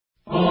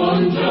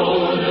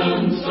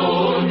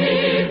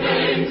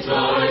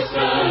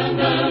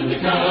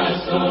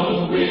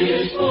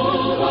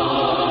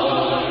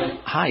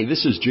Hi,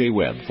 this is Jay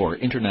Webb for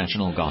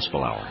International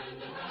Gospel Hour.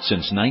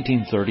 Since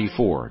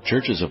 1934,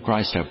 Churches of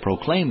Christ have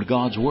proclaimed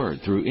God's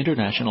Word through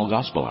International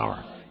Gospel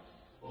Hour.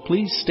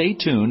 Please stay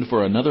tuned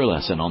for another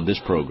lesson on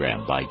this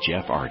program by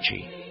Jeff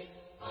Archie.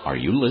 Are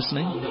you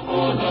listening?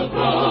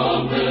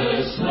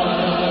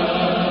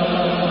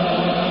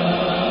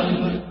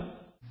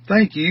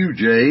 Thank you,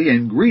 Jay,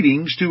 and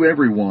greetings to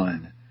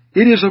everyone.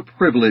 It is a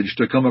privilege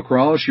to come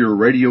across your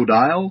radio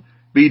dial,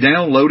 be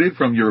downloaded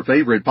from your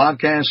favorite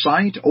podcast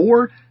site,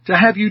 or to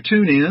have you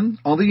tune in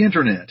on the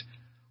Internet.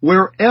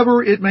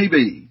 Wherever it may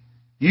be,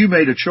 you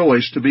made a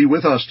choice to be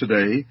with us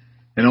today,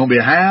 and on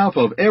behalf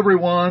of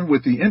everyone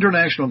with the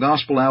International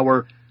Gospel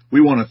Hour, we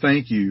want to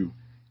thank you.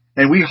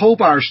 And we hope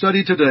our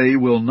study today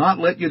will not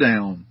let you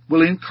down,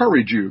 will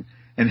encourage you,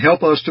 and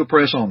help us to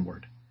press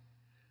onward.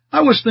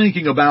 I was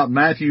thinking about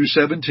Matthew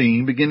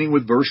 17, beginning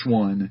with verse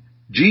 1,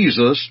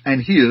 Jesus and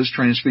His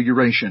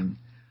Transfiguration.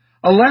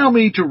 Allow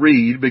me to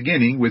read,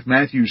 beginning with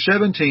Matthew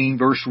 17,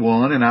 verse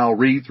 1, and I'll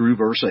read through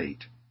verse 8.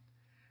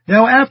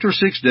 Now after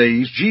 6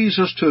 days,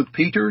 Jesus took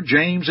Peter,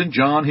 James, and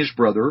John his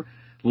brother,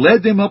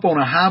 led them up on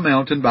a high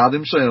mountain by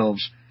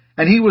themselves,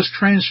 and He was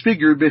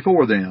transfigured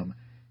before them.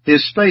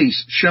 His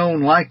face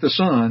shone like the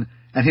sun,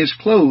 and His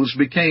clothes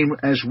became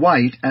as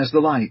white as the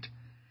light.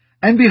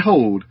 And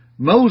behold,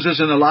 Moses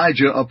and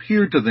Elijah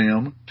appeared to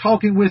them,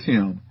 talking with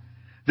Him.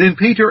 Then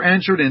Peter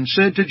answered and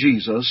said to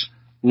Jesus,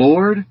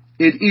 Lord,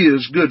 it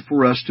is good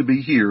for us to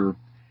be here.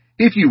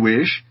 If you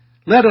wish,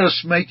 let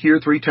us make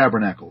here 3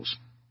 tabernacles,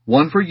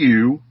 one for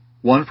you,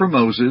 one for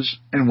Moses,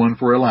 and one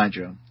for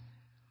Elijah.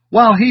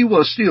 While He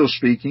was still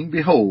speaking,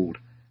 behold,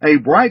 a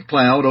bright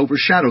cloud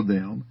overshadowed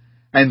them,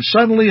 and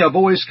suddenly a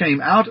voice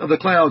came out of the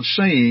cloud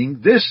saying,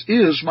 This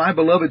is my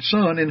beloved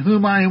Son, in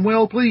whom I am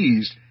well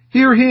pleased.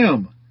 Hear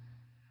Him.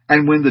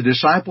 And when the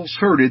disciples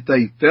heard it,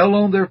 they fell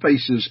on their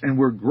faces and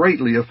were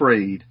greatly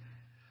afraid.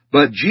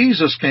 But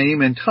Jesus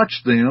came and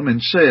touched them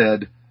and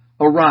said,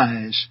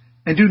 Arise,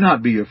 and do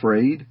not be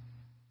afraid.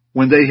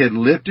 When they had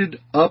lifted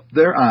up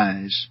their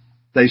eyes,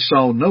 they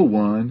saw no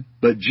one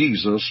but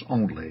Jesus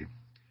only.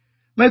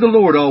 May the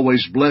Lord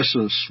always bless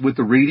us with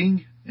the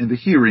reading and the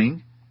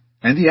hearing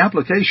and the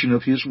application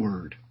of His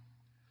Word.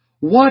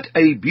 What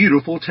a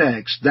beautiful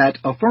text that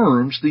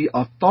affirms the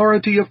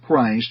authority of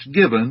Christ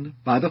given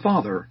by the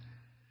Father.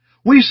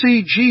 We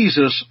see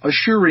Jesus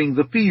assuring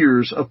the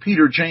fears of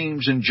Peter,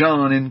 James, and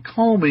John and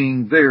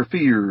calming their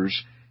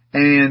fears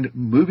and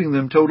moving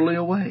them totally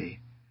away.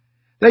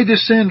 They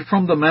descend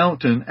from the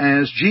mountain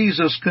as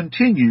Jesus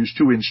continues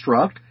to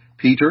instruct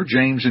Peter,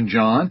 James, and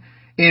John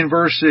in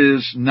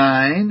verses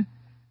 9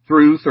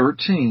 through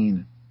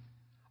 13.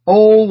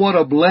 Oh, what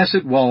a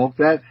blessed walk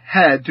that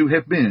had to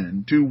have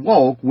been, to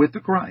walk with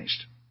the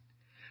Christ.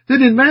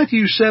 Then in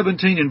Matthew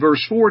 17 and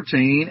verse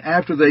 14,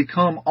 after they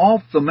come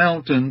off the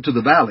mountain to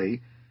the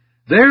valley,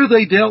 there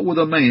they dealt with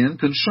a man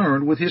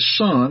concerned with his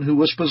son who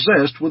was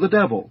possessed with a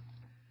devil.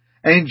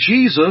 And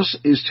Jesus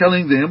is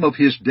telling them of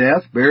His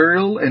death,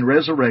 burial, and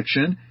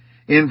resurrection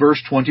in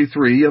verse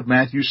 23 of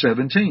Matthew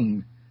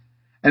 17.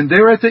 And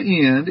there at the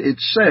end it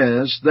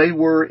says they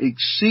were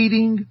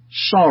exceeding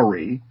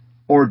sorry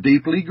or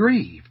deeply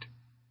grieved.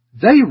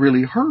 They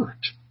really hurt.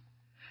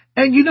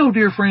 And you know,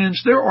 dear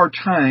friends, there are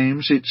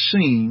times it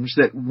seems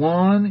that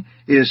one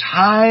is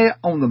high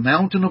on the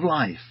mountain of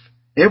life.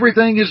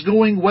 Everything is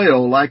going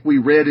well, like we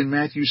read in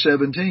Matthew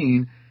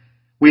 17.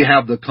 We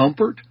have the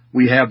comfort,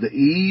 we have the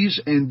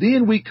ease, and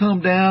then we come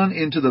down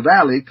into the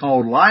valley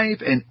called life,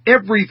 and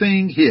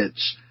everything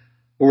hits,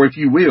 or if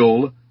you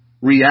will,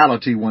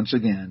 reality once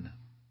again.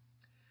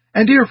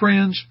 And dear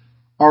friends,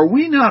 are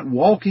we not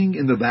walking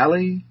in the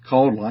valley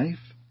called life?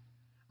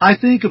 I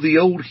think of the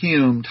old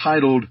hymn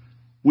titled,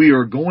 We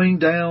are going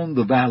down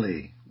the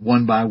valley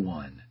one by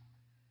one.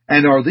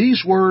 And are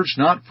these words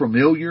not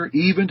familiar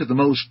even to the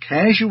most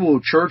casual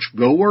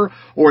church-goer,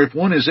 or if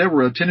one has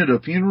ever attended a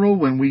funeral,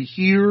 when we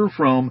hear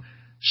from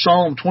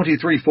Psalm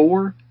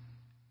 23:4,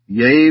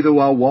 Yea, though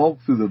I walk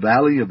through the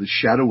valley of the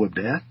shadow of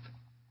death?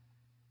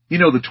 You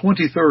know, the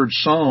 23rd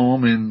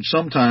Psalm and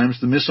sometimes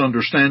the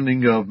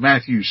misunderstanding of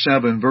Matthew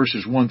 7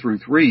 verses 1 through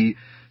 3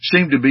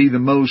 seem to be the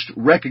most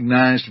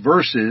recognized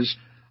verses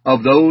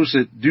of those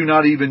that do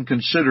not even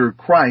consider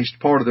Christ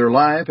part of their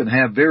life and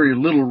have very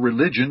little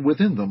religion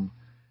within them.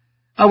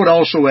 I would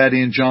also add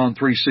in John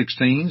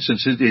 3:16,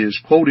 since it is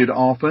quoted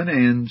often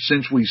and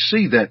since we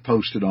see that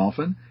posted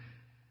often.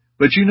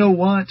 But you know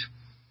what?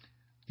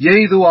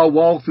 Yea, though I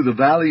walk through the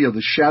valley of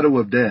the shadow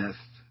of death,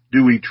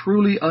 do we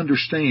truly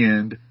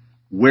understand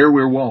where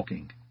we're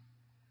walking?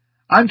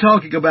 I'm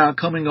talking about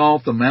coming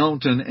off the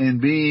mountain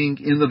and being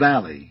in the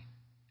valley,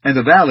 and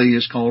the valley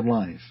is called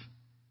life.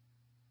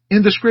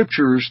 In the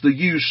Scriptures, the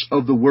use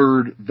of the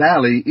word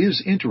valley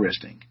is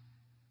interesting.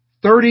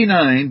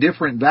 39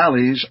 different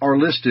valleys are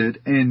listed,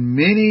 and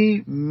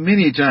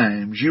many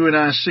times you and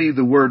I see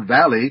the word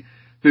valley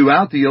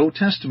throughout the Old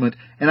Testament,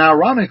 and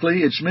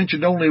ironically, it's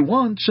mentioned only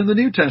once in the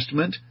New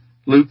Testament,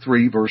 Luke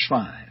 3, verse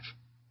 5.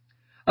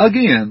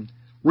 Again,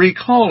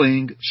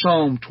 recalling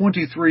Psalm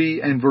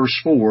 23 and verse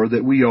 4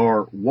 that we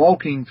are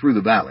walking through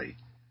the valley.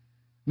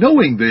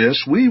 Knowing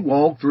this, we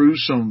walk through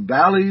some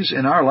valleys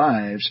in our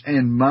lives,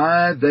 and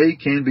my, they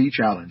can be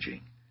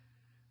challenging.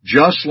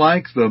 Just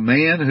like the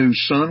man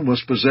whose son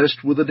was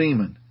possessed with a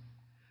demon.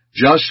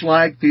 Just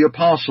like the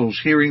apostles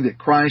hearing that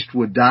Christ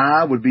would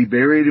die, would be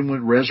buried, and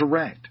would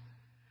resurrect.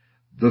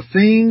 The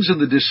things and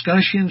the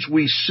discussions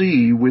we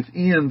see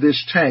within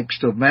this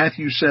text of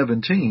Matthew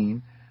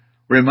 17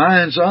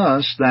 reminds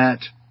us that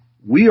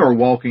we are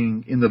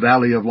walking in the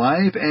valley of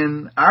life,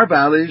 and our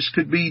valleys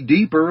could be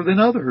deeper than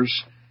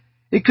others.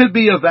 It could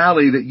be a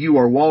valley that you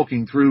are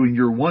walking through and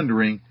you're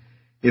wondering,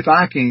 if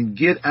I can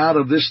get out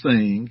of this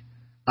thing,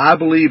 I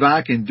believe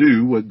I can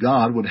do what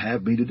God would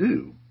have me to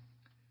do.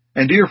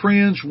 And dear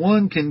friends,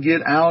 one can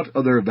get out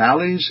of their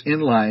valleys in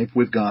life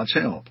with God's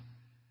help.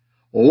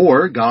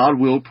 Or God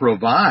will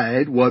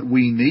provide what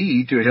we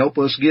need to help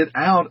us get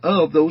out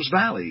of those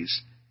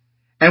valleys.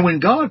 And when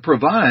God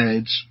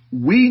provides,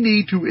 we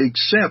need to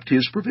accept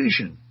His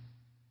provision.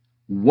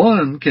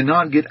 One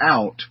cannot get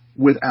out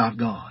without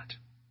God.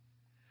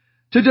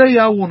 Today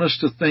I want us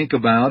to think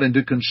about and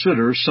to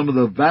consider some of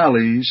the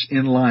valleys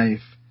in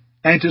life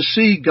and to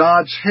see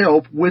God's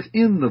help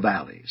within the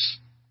valleys.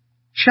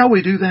 Shall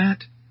we do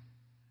that?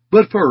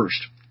 But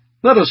first,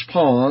 let us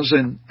pause,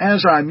 and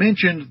as I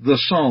mentioned the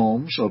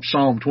Psalms, of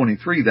Psalm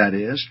 23 that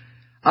is,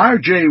 our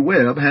Jay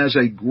Webb has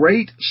a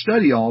great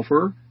study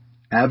offer,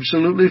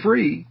 absolutely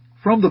free,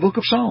 from the book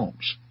of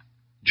Psalms.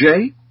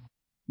 Jay?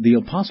 The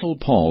Apostle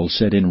Paul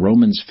said in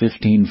Romans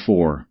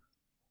 15:4,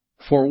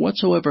 "For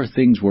whatsoever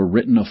things were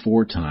written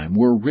aforetime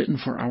were written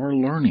for our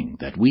learning,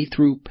 that we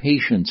through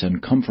patience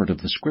and comfort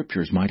of the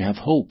Scriptures might have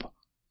hope."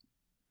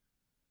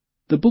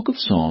 The book of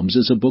Psalms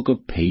is a book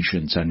of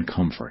patience and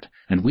comfort,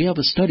 and we have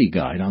a study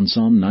guide on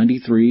Psalm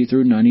 93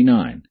 through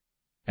 99,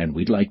 and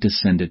we'd like to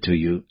send it to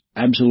you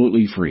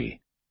absolutely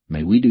free.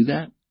 May we do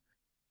that?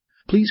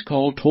 Please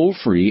call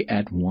toll-free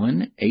at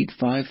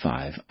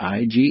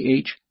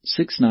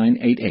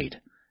 1-855-IGH-6988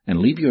 and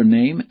leave your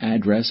name,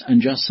 address,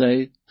 and just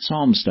say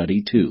Psalm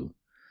Study 2.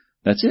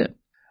 That's it.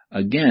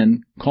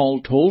 Again, call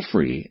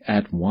toll-free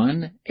at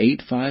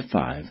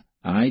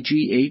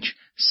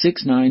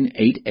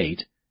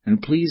 1-855-IGH-6988 and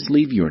please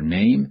leave your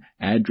name,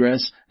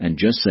 address, and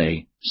just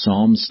say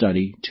Psalm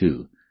Study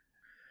 2.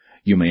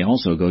 You may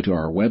also go to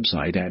our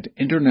website at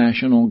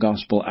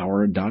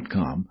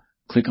internationalgospelhour.com,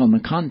 click on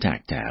the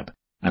Contact tab,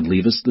 and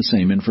leave us the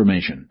same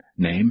information,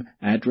 name,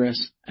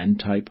 address, and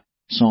type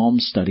Psalm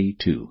Study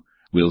 2.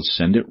 We'll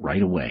send it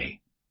right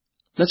away.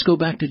 Let's go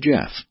back to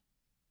Jeff.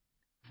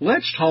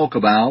 Let's talk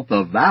about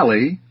the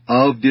Valley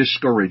of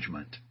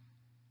Discouragement.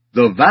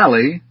 The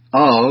Valley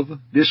of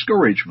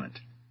Discouragement.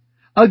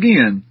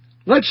 Again,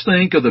 let's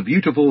think of the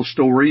beautiful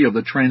story of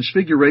the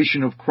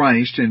Transfiguration of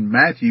Christ in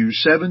Matthew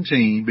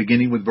 17,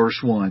 beginning with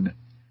verse 1.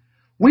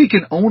 We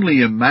can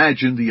only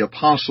imagine the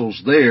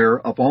apostles there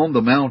upon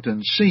the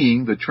mountain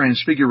seeing the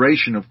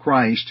Transfiguration of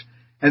Christ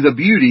and the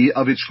beauty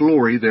of its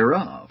glory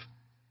thereof.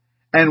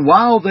 And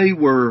while they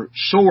were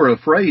sore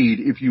afraid,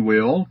 if you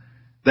will,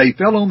 they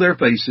fell on their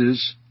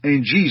faces,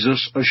 and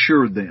Jesus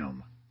assured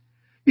them.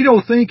 You know,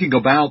 thinking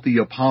about the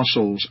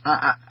apostles,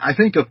 I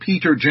think of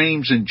Peter,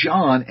 James, and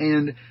John,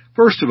 and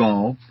first of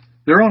all,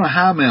 they're on a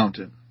high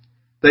mountain.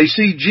 They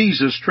see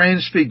Jesus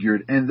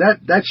transfigured, and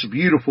that's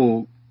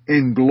beautiful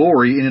in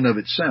glory in and of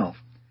itself.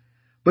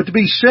 But to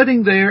be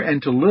sitting there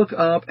and to look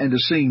up and to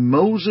see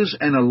Moses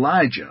and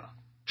Elijah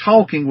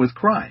talking with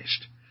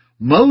Christ.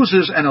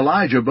 Moses and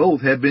Elijah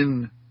both have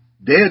been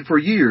dead for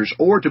years,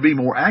 or to be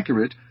more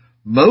accurate,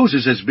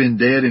 Moses has been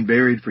dead and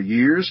buried for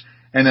years,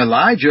 and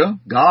Elijah,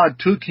 God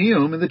took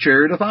him in the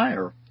chariot of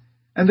fire.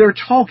 And they're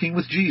talking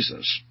with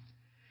Jesus.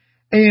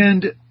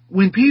 And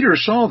when Peter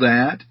saw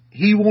that,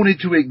 he wanted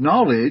to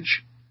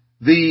acknowledge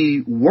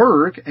the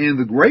work and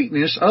the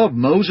greatness of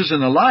Moses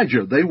and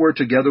Elijah. They were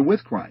together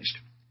with Christ.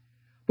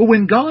 But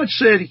when God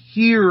said,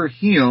 "Hear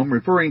him,"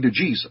 referring to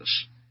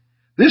Jesus,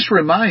 this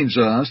reminds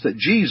us that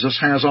Jesus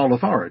has all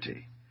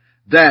authority.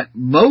 That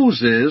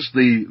Moses,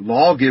 the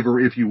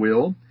lawgiver, if you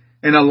will,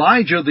 and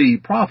Elijah, the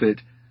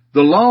prophet,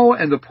 the law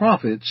and the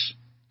prophets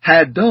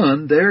had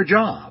done their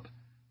job.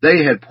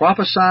 They had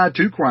prophesied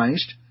to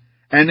Christ,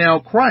 and now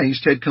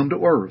Christ had come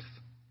to earth.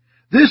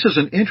 This is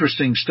an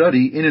interesting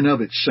study in and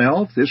of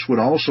itself. This would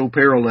also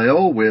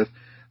parallel with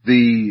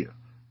the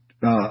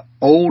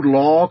old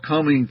law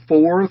coming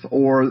forth,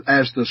 or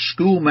as the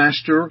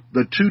schoolmaster,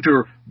 the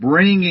tutor,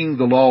 bringing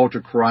the law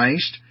to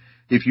Christ,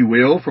 if you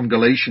will, from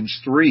Galatians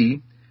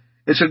 3.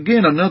 It's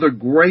again another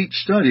great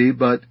study,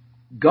 but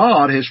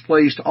God has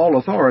placed all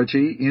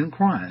authority in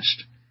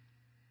Christ.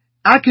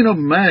 I can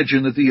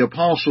imagine that the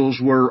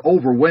apostles were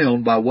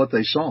overwhelmed by what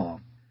they saw.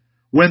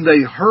 When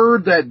they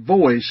heard that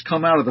voice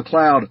come out of the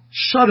cloud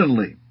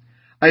suddenly,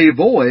 a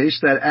voice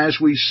that, as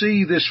we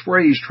see this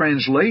phrase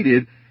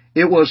translated,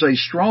 it was a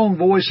strong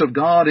voice of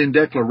God in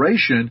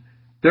declaration,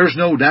 there's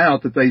no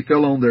doubt that they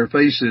fell on their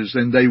faces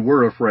and they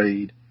were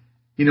afraid.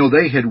 You know,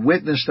 they had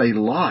witnessed a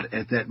lot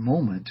at that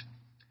moment.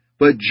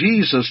 But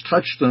Jesus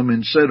touched them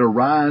and said,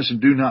 Arise and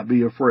do not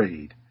be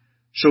afraid.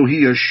 So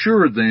he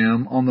assured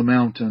them on the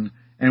mountain,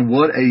 and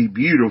what a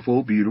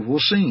beautiful, beautiful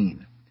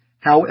scene.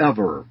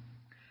 However,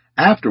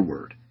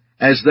 afterward,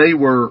 as they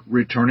were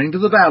returning to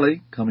the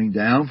valley, coming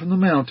down from the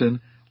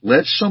mountain,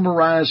 let's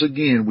summarize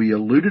again. We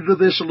alluded to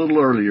this a little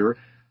earlier,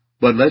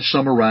 but let's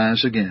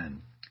summarize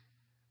again.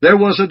 There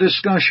was a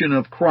discussion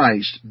of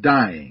Christ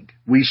dying.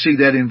 We see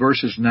that in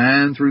verses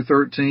 9 through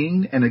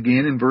 13, and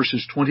again in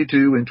verses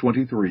 22 and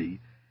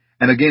 23.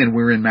 And again,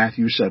 we're in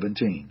Matthew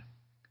 17.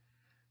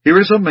 Here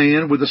is a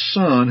man with a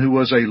son who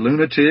was a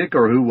lunatic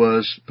or who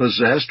was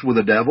possessed with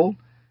a devil.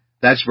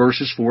 That's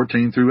verses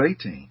 14 through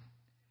 18.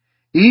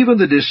 Even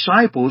the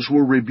disciples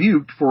were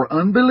rebuked for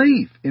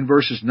unbelief in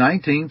verses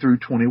 19 through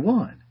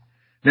 21.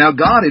 Now,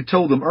 God had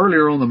told them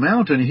earlier on the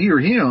mountain, hear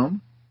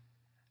him,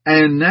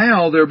 and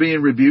now they're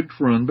being rebuked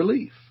for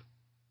unbelief.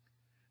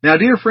 Now,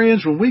 dear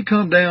friends, when we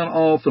come down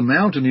off the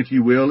mountain, if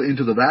you will,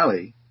 into the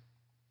valley,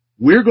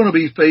 we're going to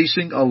be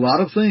facing a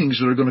lot of things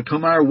that are going to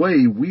come our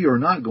way we are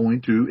not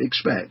going to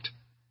expect.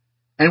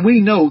 And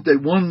we note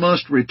that one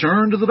must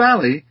return to the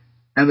valley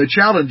and the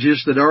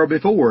challenges that are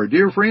before.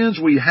 Dear friends,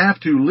 we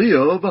have to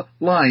live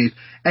life.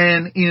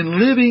 And in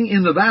living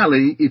in the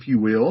valley, if you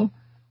will,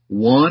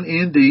 one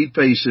indeed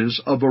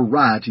faces a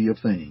variety of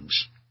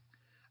things.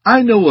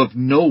 I know of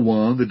no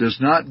one that does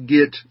not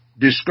get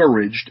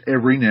discouraged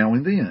every now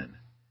and then.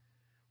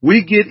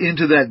 We get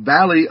into that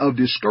valley of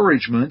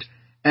discouragement,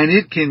 and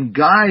it can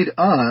guide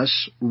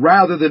us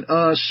rather than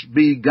us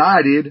be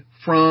guided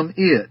from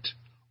it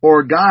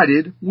or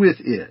guided with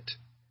it.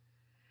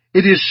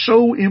 It is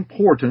so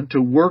important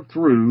to work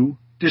through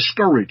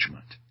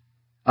discouragement.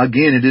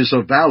 Again, it is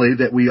a valley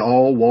that we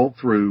all walk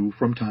through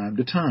from time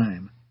to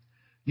time.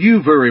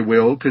 You very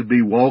well could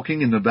be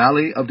walking in the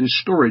valley of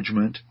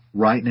discouragement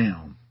right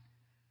now.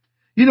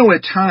 You know,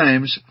 at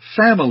times,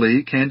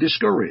 family can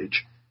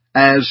discourage,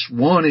 as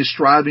one is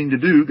striving to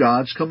do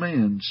God's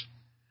commands.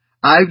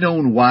 I've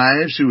known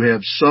wives who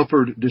have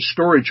suffered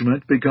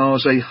discouragement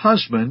because a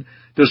husband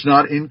does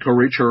not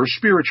encourage her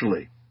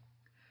spiritually.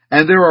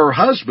 And there are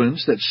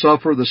husbands that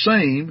suffer the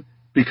same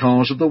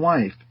because of the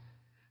wife.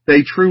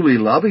 They truly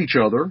love each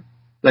other.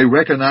 They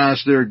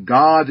recognize their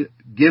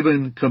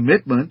God-given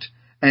commitment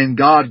and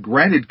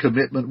God-granted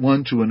commitment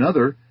one to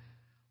another.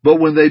 But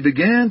when they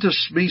begin to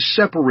be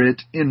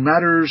separate in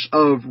matters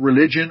of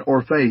religion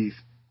or faith,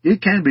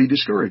 it can be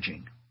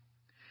discouraging.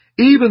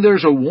 Even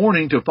there's a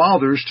warning to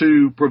fathers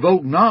to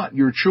provoke not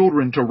your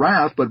children to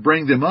wrath, but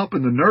bring them up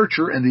in the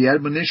nurture and the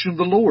admonition of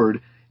the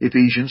Lord,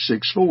 Ephesians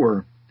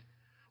 6:4.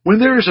 When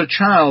there is a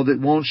child that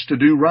wants to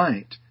do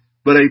right,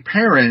 but a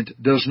parent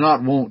does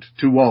not want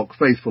to walk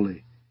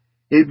faithfully,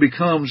 it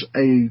becomes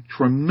a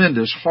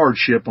tremendous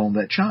hardship on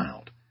that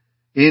child.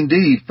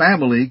 Indeed,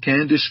 family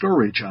can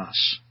discourage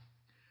us.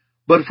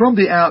 But from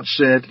the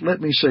outset, let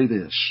me say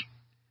this.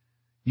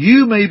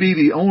 You may be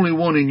the only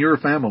one in your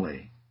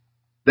family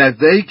that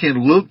they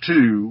can look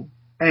to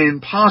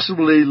and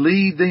possibly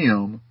lead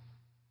them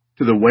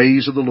to the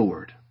ways of the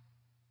Lord.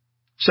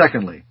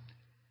 Secondly,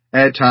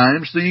 at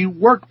times the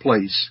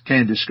workplace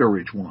can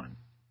discourage one.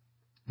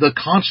 The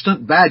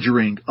constant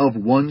badgering of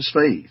one's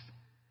faith,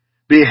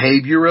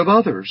 behavior of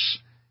others.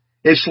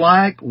 It's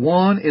like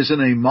one is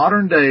in a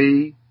modern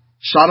day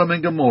Sodom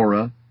and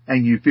Gomorrah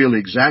and you feel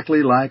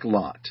exactly like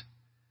Lot.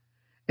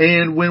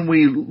 And when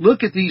we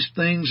look at these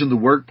things in the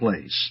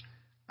workplace,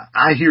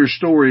 I hear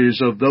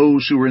stories of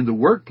those who are in the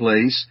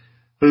workplace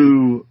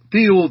who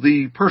feel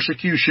the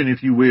persecution,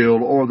 if you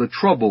will, or the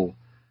trouble.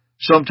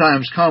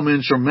 Sometimes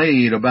comments are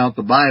made about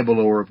the Bible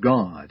or of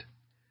God.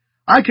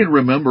 I can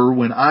remember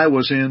when I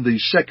was in the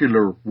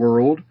secular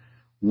world,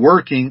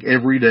 working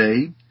every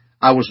day.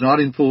 I was not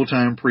in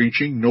full-time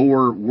preaching,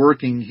 nor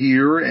working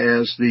here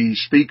as the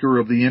speaker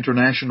of the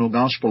International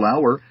Gospel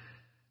Hour,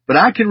 but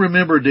I can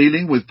remember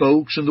dealing with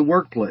folks in the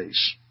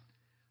workplace.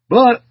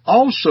 But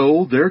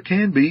also there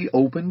can be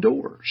open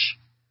doors.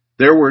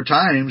 There were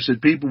times that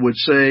people would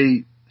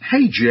say,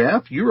 "Hey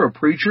Jeff, you're a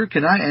preacher,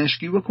 can I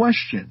ask you a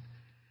question?"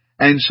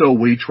 And so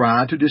we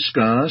try to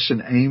discuss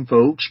and aim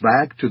folks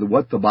back to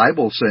what the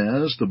Bible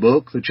says, the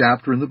book, the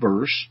chapter, and the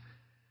verse.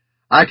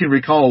 I can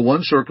recall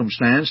one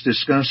circumstance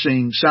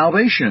discussing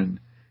salvation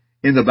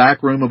in the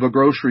back room of a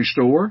grocery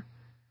store,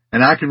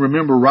 and I can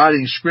remember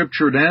writing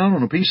scripture down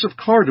on a piece of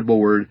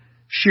cardboard,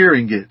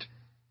 sharing it.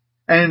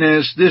 And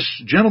as this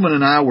gentleman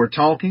and I were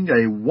talking,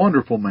 a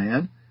wonderful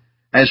man,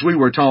 as we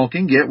were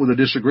talking, yet with a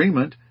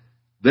disagreement,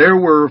 there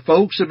were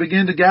folks that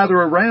began to gather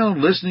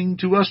around listening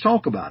to us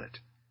talk about it.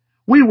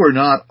 We were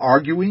not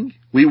arguing.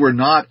 We were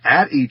not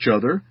at each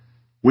other.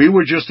 We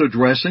were just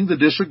addressing the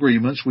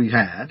disagreements we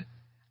had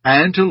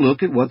and to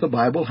look at what the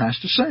Bible has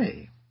to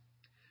say.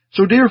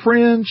 So, dear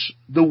friends,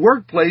 the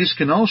workplace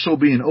can also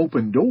be an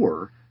open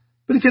door,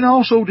 but it can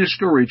also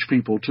discourage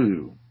people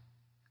too.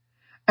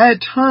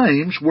 At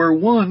times where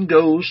one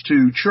goes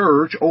to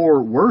church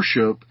or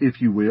worship,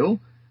 if you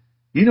will,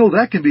 you know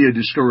that can be a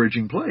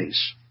discouraging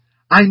place.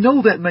 I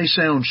know that may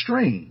sound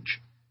strange,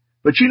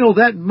 but you know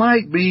that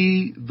might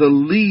be the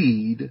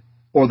lead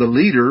or the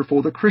leader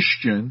for the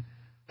Christian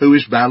who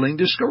is battling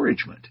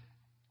discouragement.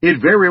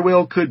 It very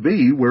well could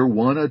be where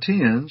one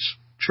attends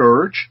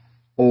church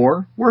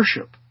or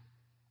worship.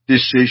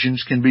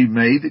 Decisions can be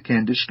made that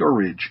can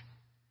discourage.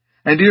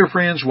 And dear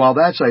friends, while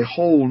that's a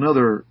whole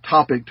nother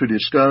topic to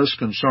discuss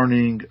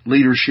concerning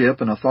leadership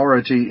and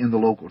authority in the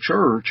local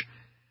church,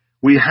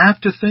 we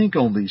have to think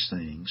on these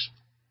things,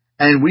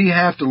 and we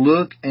have to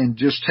look and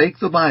just take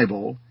the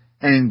Bible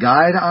and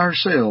guide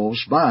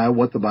ourselves by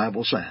what the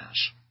Bible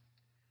says.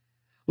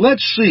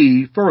 Let's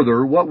see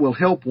further what will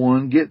help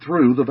one get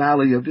through the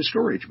valley of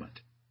discouragement.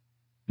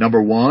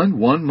 Number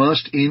one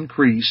must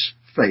increase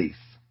faith.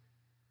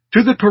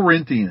 To the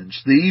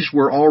Corinthians, these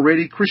were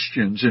already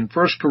Christians. In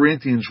 1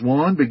 Corinthians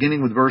 1,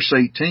 beginning with verse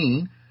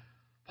 18,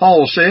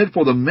 Paul said,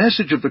 "For the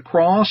message of the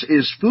cross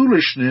is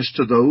foolishness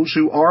to those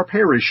who are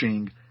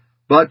perishing,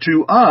 but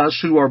to us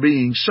who are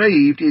being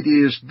saved it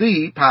is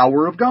the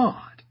power of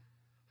God.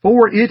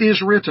 For it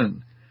is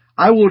written,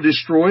 I will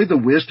destroy the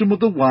wisdom of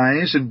the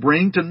wise and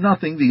bring to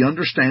nothing the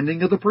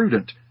understanding of the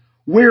prudent.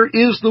 Where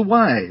is the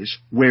wise?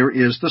 Where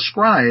is the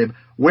scribe?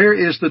 Where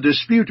is the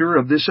disputer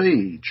of this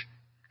age?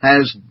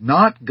 Has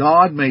not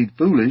God made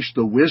foolish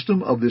the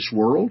wisdom of this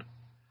world?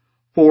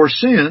 For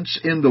since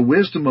in the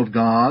wisdom of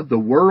God the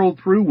world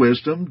through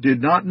wisdom did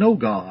not know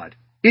God,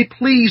 it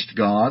pleased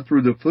God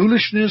through the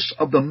foolishness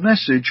of the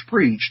message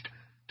preached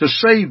to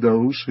save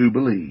those who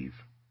believe."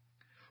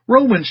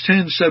 Romans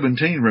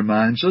 10:17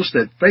 reminds us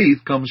that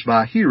faith comes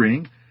by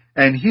hearing,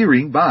 and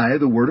hearing by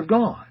the Word of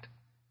God.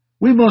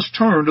 We must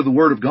turn to the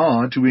Word of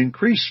God to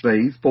increase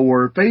faith,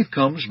 for faith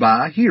comes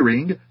by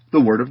hearing the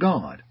Word of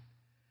God.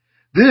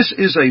 This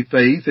is a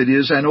faith that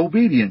is an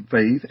obedient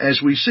faith,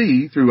 as we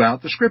see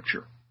throughout the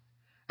Scripture.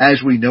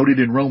 As we noted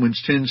in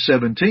Romans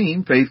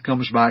 10:17, faith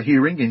comes by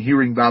hearing, and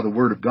hearing by the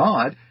Word of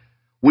God.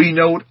 We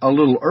note a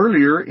little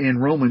earlier in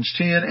Romans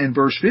 10 and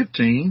verse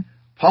 15,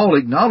 Paul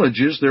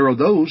acknowledges there are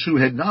those who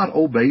had not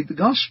obeyed the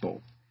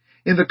gospel.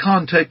 In the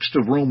context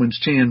of Romans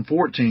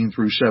 10:14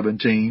 through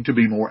 17, to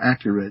be more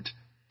accurate.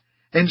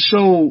 And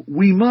so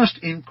we must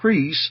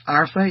increase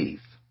our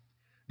faith.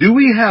 Do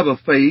we have a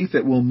faith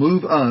that will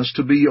move us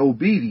to be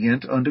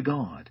obedient unto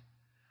God?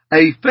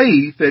 A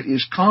faith that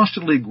is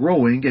constantly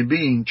growing and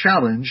being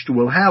challenged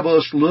will have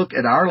us look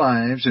at our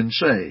lives and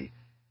say,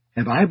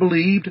 have I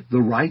believed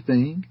the right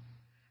thing?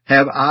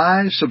 Have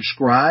I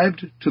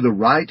subscribed to the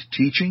right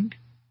teaching?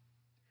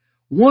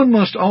 One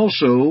must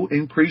also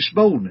increase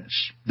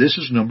boldness. This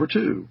is number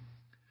 2.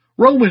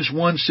 Romans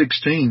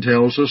 1:16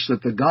 tells us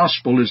that the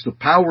gospel is the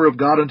power of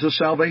God unto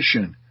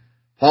salvation.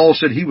 Paul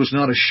said he was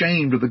not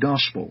ashamed of the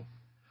gospel.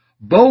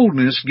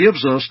 Boldness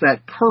gives us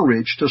that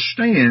courage to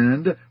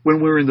stand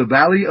when we're in the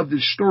valley of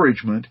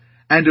discouragement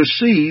and to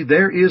see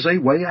there is a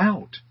way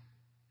out.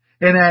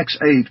 In Acts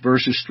 8,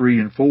 verses 3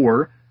 and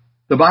 4,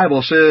 the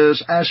Bible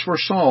says, "As for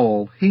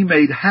Saul, he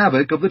made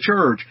havoc of the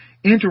church,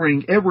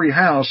 entering every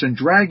house and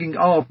dragging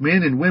off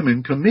men and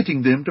women,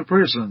 committing them to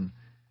prison.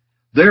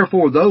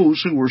 Therefore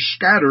those who were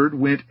scattered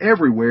went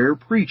everywhere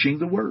preaching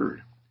the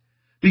word."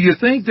 Do you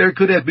think there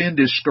could have been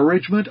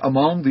discouragement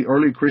among the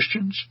early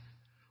Christians?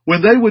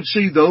 When they would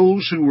see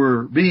those who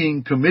were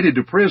being committed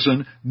to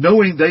prison,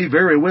 knowing they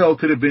very well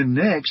could have been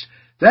next,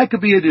 that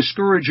could be a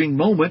discouraging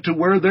moment to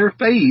where their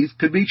faith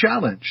could be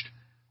challenged.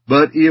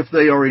 But if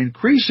they are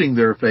increasing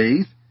their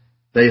faith,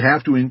 they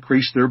have to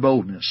increase their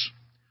boldness.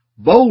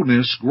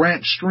 Boldness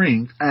grants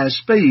strength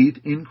as faith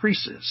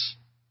increases.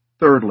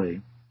 Thirdly,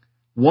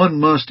 one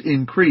must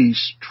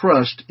increase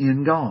trust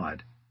in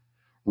God.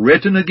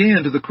 Written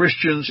again to the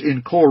Christians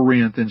in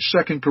Corinth in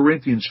 2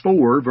 Corinthians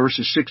 4,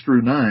 verses 6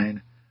 through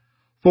 9,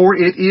 "For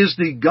it is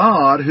the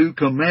God who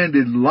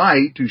commanded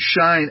light to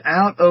shine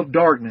out of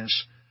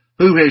darkness,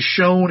 who has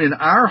shone in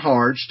our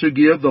hearts to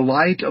give the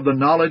light of the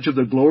knowledge of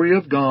the glory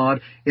of God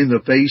in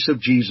the face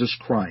of Jesus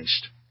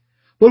Christ.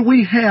 But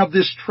we have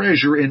this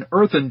treasure in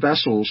earthen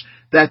vessels,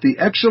 that the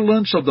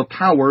excellence of the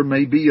power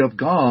may be of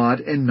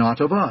God and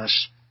not of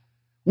us.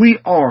 We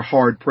are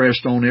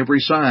hard-pressed on every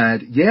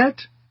side,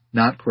 yet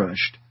not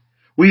crushed.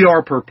 We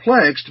are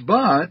perplexed,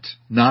 but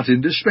not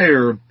in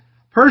despair.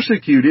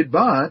 Persecuted,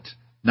 but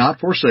not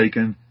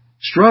forsaken.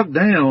 Struck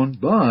down,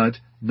 but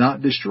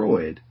not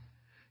destroyed."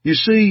 You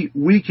see,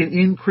 we can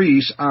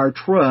increase our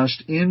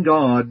trust in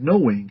God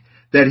knowing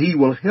that He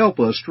will help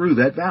us through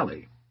that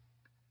valley.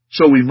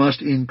 So we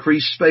must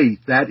increase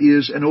faith, that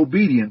is, an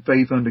obedient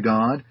faith unto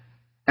God,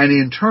 and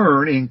in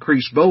turn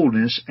increase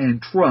boldness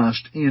and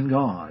trust in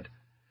God.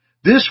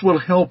 This will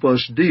help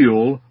us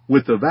deal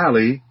with the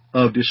valley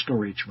of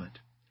discouragement.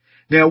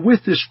 Now,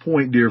 with this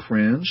point, dear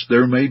friends,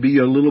 there may be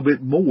a little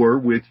bit more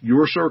with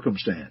your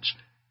circumstance.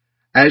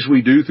 As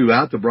we do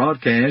throughout the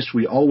broadcast,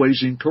 we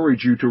always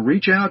encourage you to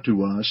reach out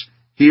to us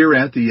here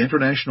at the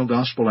International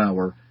Gospel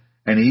Hour.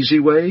 An easy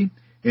way,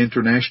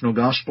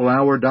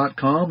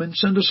 internationalgospelhour.com, and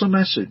send us a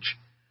message.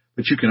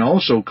 But you can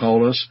also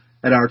call us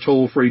at our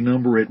toll-free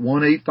number at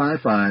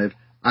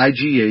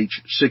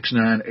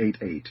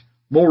 1-855-IGH-6988.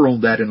 More on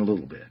that in a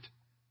little bit.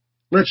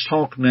 Let's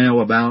talk now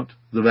about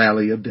the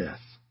Valley of Death.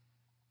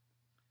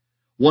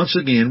 Once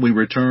again, we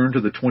return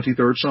to the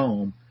 23rd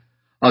Psalm.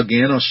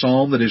 Again, a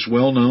psalm that is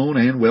well known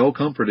and well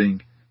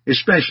comforting,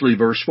 especially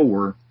verse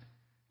 4.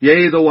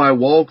 Yea, though I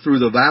walk through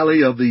the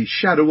valley of the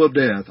shadow of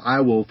death,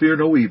 I will fear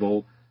no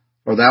evil,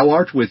 for thou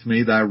art with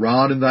me, thy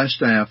rod and thy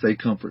staff, they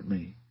comfort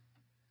me.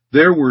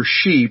 There were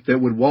sheep that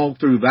would walk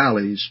through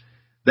valleys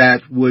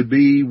that would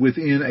be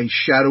within a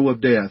shadow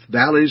of death,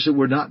 valleys that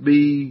would not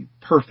be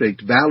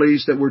perfect,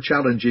 valleys that were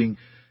challenging.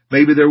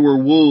 Maybe there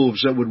were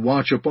wolves that would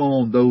watch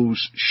upon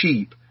those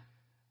sheep.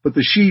 But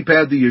the sheep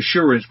had the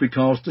assurance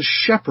because the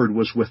shepherd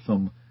was with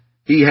them.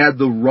 He had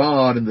the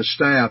rod and the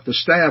staff. The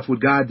staff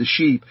would guide the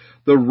sheep.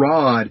 The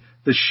rod,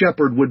 the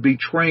shepherd would be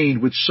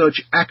trained with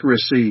such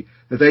accuracy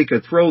that they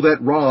could throw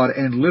that rod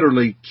and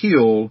literally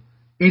kill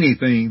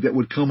anything that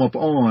would come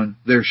upon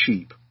their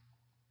sheep.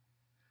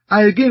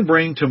 I again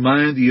bring to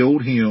mind the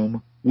old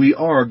hymn, We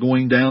Are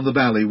Going Down the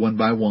Valley One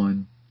by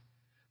One.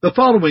 The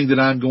following that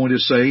I'm going to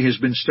say has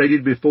been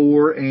stated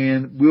before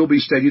and will be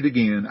stated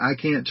again.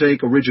 I can't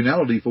take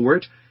originality for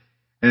it,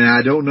 and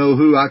I don't know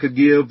who I could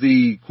give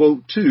the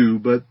quote to,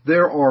 but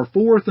there are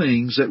 4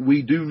 things that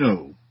we do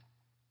know.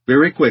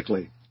 Very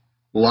quickly.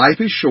 Life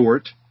is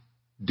short,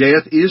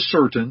 death is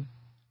certain,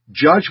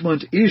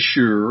 judgment is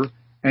sure,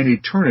 and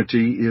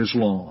eternity is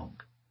long.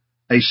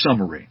 A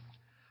summary.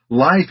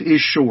 Life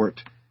is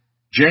short.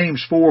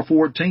 James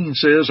 4:14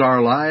 says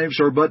our lives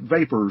are but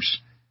vapors.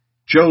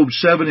 Job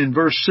 7 in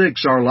verse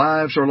 6, our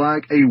lives are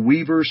like a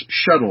weaver's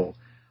shuttle.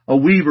 A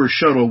weaver's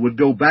shuttle would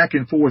go back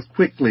and forth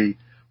quickly,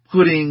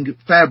 putting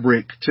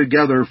fabric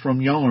together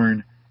from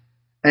yarn.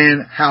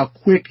 And how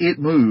quick it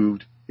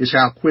moved is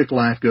how quick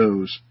life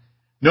goes.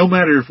 No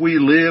matter if we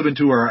live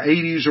into our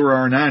 80s or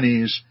our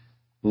 90s,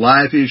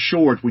 life is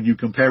short when you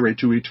compare it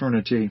to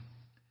eternity.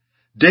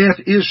 Death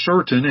is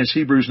certain, as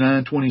Hebrews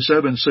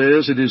 9:27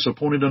 says, it is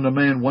appointed unto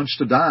man once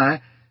to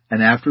die,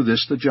 and after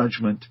this the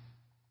judgment.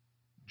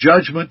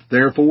 Judgment,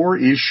 therefore,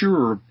 is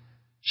sure.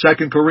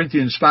 2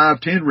 Corinthians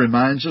 5:10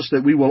 reminds us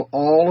that we will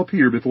all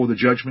appear before the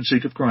judgment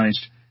seat of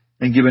Christ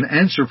and give an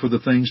answer for the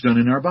things done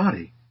in our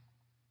body.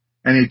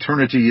 And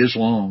eternity is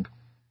long.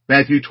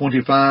 Matthew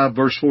 25,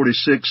 verse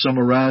 46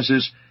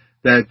 summarizes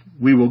that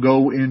we will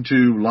go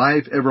into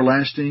life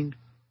everlasting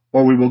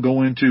or we will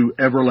go into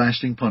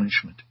everlasting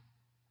punishment.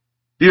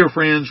 Dear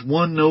friends,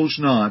 one knows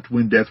not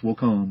when death will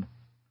come,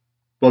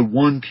 but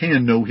one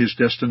can know his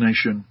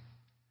destination.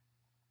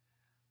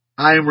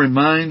 I am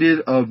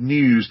reminded of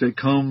news that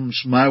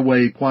comes my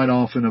way quite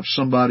often of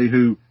somebody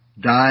who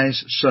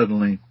dies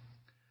suddenly.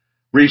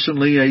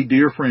 Recently, a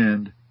dear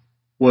friend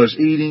was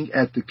eating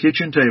at the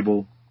kitchen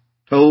table,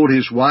 told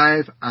his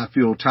wife, I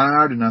feel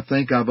tired and I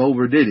think I've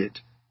overdid it.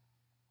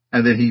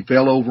 And then he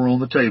fell over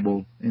on the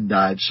table and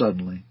died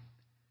suddenly.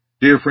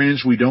 Dear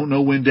friends, we don't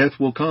know when death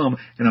will come,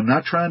 and I'm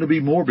not trying to be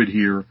morbid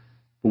here,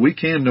 but we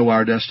can know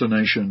our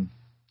destination.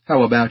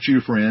 How about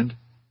you, friend?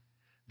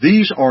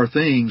 These are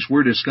things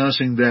we're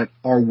discussing that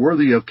are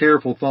worthy of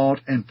careful thought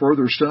and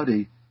further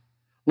study.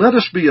 Let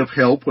us be of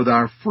help with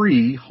our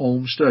free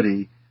home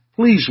study.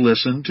 Please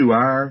listen to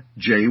our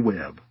J.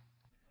 Webb.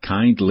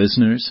 Kind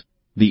listeners,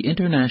 the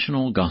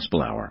International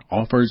Gospel Hour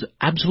offers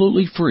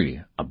absolutely free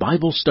a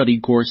Bible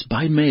study course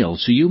by mail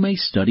so you may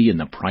study in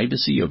the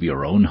privacy of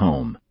your own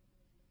home.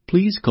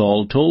 Please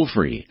call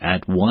toll-free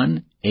at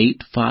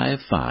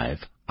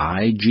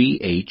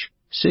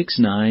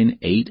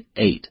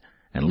 1-855-IGH-6988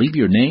 and leave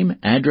your name,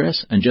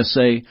 address, and just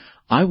say,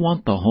 I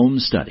want the home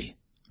study.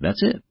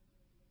 That's it.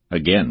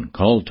 Again,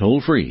 call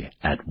toll-free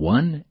at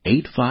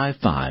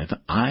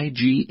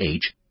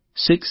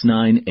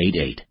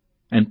 1-855-IGH-6988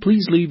 and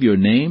please leave your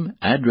name,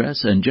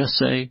 address, and just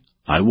say,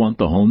 I want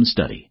the home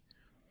study.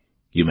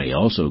 You may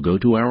also go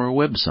to our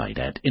website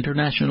at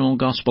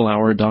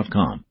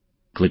internationalgospelhour.com.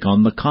 Click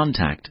on the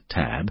Contact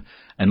tab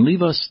and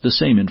leave us the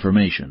same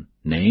information,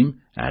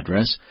 name,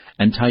 address,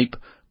 and type,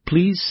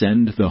 Please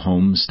send the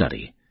home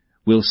study.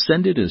 We'll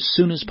send it as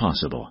soon as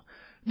possible.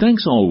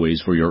 Thanks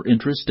always for your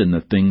interest in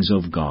the things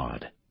of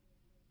God.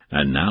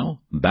 And now,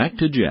 back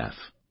to Jeff.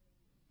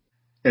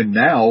 And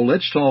now,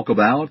 let's talk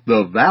about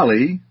the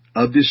Valley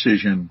of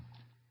Decision.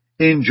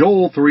 In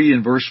Joel 3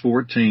 and verse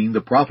 14,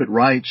 the prophet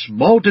writes,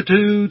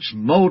 Multitudes,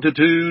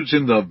 multitudes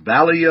in the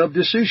Valley of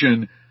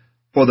Decision,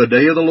 for the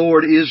day of the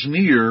Lord is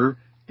near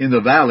in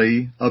the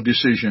Valley of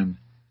Decision.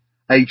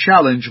 A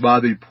challenge by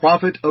the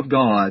prophet of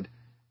God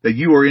that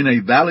you are in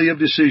a valley of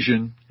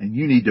decision and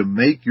you need to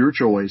make your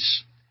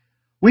choice.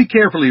 We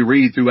carefully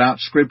read throughout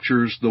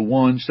Scriptures the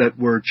ones that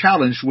were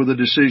challenged with a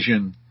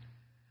decision.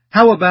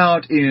 How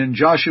about in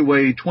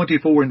Joshua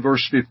 24 and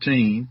verse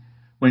 15,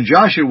 when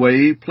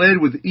Joshua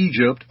pled with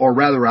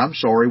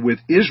with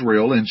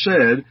Israel and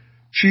said,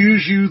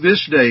 Choose you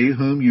this day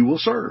whom you will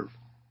serve.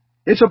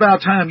 It's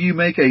about time you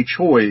make a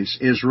choice,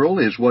 Israel,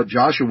 is what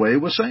Joshua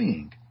was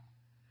saying.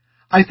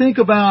 I think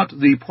about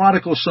the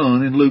prodigal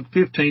son in Luke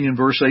 15 and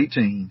verse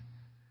 18,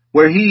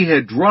 where he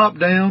had dropped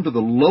down to the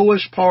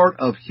lowest part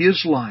of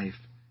his life.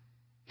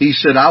 He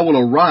said, I will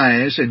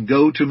arise and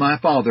go to my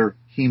father.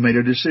 He made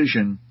a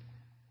decision.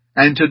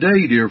 And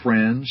today, dear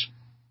friends,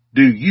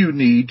 do you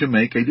need to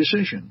make a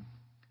decision?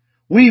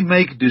 We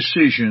make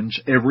decisions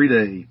every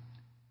day.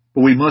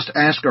 But we must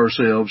ask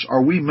ourselves,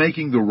 are we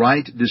making the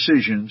right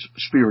decisions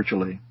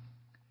spiritually?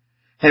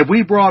 Have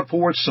we brought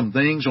forth some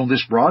things on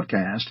this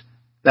broadcast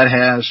that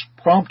has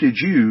prompted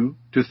you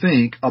to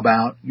think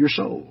about your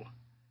soul?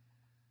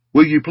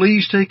 Will you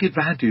please take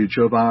advantage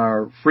of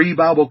our free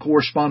Bible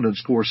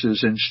correspondence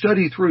courses and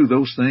study through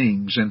those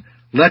things and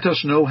let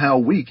us know how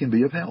we can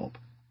be of help?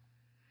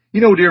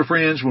 You know, dear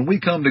friends, when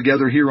we come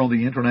together here on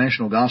the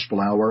International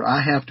Gospel Hour,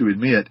 I have to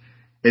admit,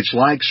 it's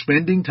like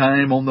spending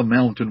time on the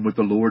mountain with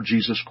the Lord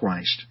Jesus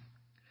Christ.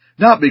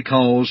 Not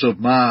because of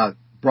my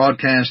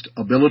broadcast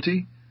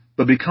ability,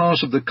 but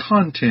because of the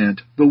content,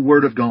 the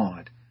Word of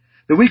God.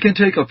 That we can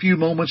take a few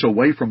moments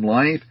away from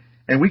life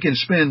and we can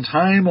spend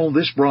time on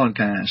this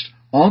broadcast,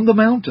 on the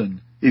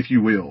mountain, if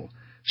you will,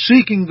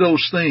 seeking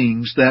those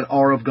things that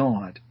are of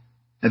God.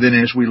 And then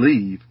as we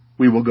leave,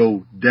 we will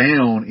go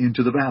down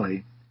into the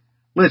valley.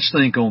 Let's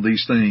think on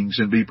these things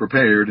and be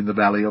prepared in the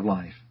valley of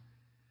life.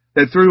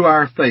 That through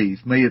our faith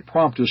may it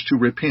prompt us to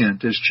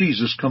repent as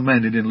Jesus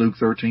commanded in Luke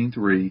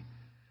 13:3,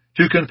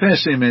 to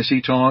confess Him as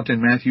He taught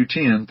in Matthew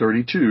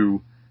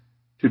 10:32,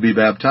 to be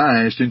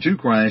baptized into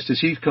Christ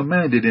as He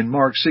commanded in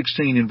Mark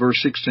 16 and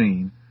verse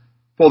 16,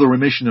 for the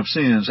remission of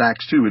sins,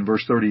 Acts 2 and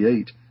verse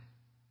 38,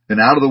 and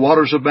out of the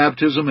waters of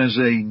baptism as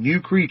a new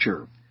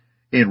creature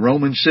in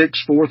Romans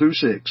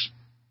 6:4-6,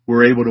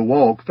 we're able to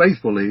walk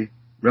faithfully,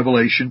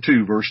 Revelation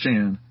 2 verse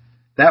 10.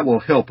 That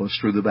will help us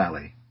through the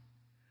valley.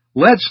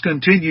 Let's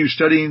continue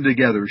studying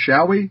together,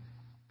 shall we?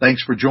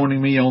 Thanks for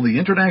joining me on the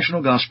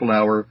International Gospel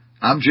Hour.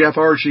 I'm Jeff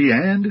Archie,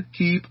 and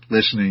keep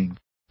listening.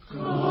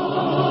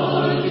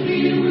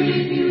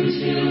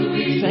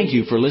 Thank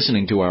you for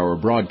listening to our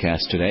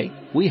broadcast today.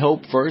 We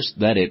hope first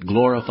that it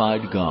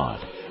glorified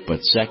God,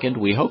 but second,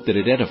 we hope that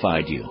it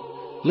edified you.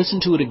 Listen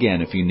to it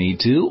again if you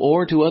need to,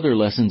 or to other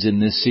lessons in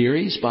this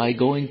series by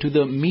going to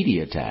the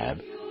Media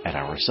tab at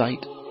our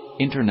site,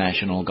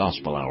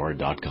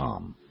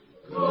 internationalgospelhour.com.